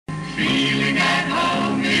Feeling at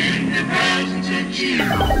home in the presence of Jesus.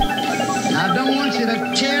 I don't want you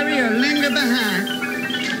to tarry or linger behind.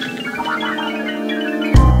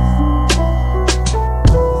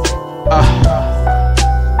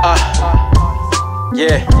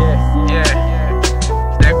 Yeah.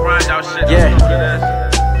 That grind out shit.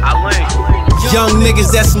 I link. Young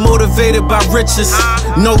niggas that's motivated by riches.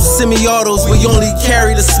 No semi-autos, we only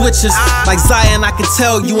carry the switches. Like Zion, I can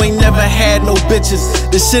tell you ain't never had no bitches.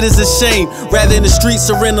 This shit is a shame, rather in the streets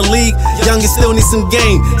or in the league. Youngins still need some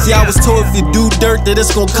game. See, I was told if you do dirt that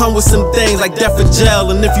it's gonna come with some things like death or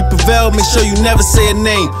jail. And if you prevail, make sure you never say a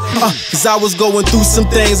name. Cause I was going through some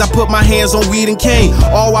things. I put my hands on weed and cane.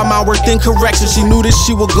 All while my worked in correction. She knew that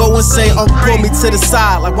she would go insane. Pulled me to the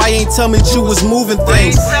side, like why you ain't tell me that you was moving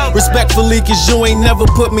things? Respectfully, cause you ain't never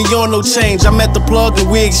put me on no change. I met the plug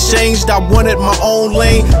and we exchanged. I wanted my own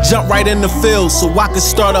lane. Jump right in the field so I could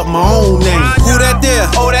start up my own name. Who that there?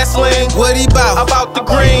 Oh, that's Sling. What he bout? About the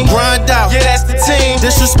green. Grind out. Yeah, that's the team.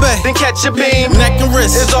 Disrespect. Then catch a beam. Neck and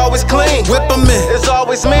wrist. It's always clean. Whip 'em in. It's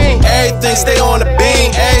always mean. Everything stay on the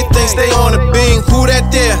beam. Everything stay on the beam. Who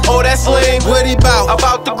that there? Oh, that's Sling. What he bout?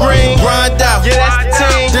 About the green. Grind out. Yeah, that's the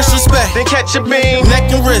team. Disrespect. Then catch a beam.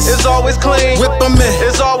 Neck and wrist. It's always clean. Whip 'em in.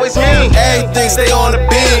 It's always mean. Everything stay on the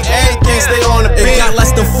beam. Everything stay on the beam. It got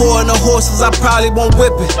less than 4 in the horses, I probably won't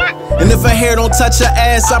whip it. And if her hair don't touch her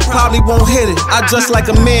ass, I probably won't hit it. I dress like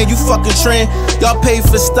a man, you fucking trend. Y'all pay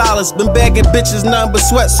for stylists, been bagging bitches, nothing but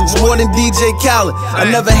sweatsuits, more than DJ Khaled. I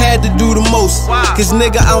never had to do the most, cause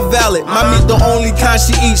nigga, I'm valid. My meat the only kind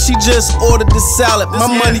she eats, she just ordered the salad. My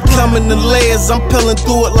money coming in layers, I'm peeling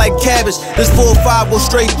through it like cabbage. This 4 or 5 will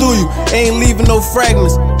straight through you, ain't leaving no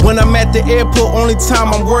fragments. When I'm at the airport, only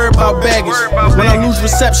time I'm worried about baggage. When I lose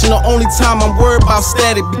reception, the only time I'm worried about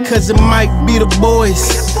static, because it might be the boys.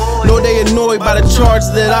 Know they annoyed by the charge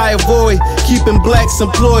that I avoid, keeping blacks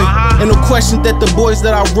employed. And no question that the boys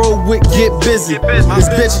that I roll with get busy. This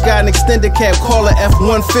bitch got an extended cab, call her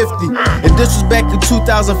F-150. And this was back in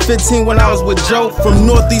 2015 when I was with Joe. From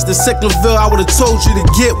Northeast to Sicklerville, I would've told you to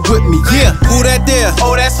get with me. Yeah, who that there?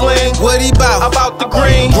 Oh, that's Sling. What he bout? About the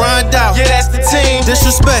green. Grind out. Yeah, that's the team.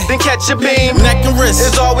 Disrespect. Then catch a beam. Neck and wrist.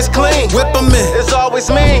 It's always clean. Whip 'em in. It's always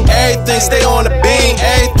mean. Everything stay on the beam.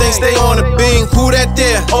 Everything stay on the beam. Who that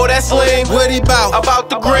there? Oh, that's Sling. What he bout? About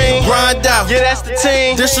the green. Grind out. Yeah, that's the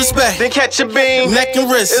team. Disrespect. Then catch a beam. Neck and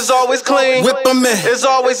wrist. It's always clean. Whip 'em in. It's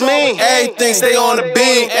always mean. Everything stay on the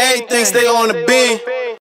beam. Everything stay on the beam.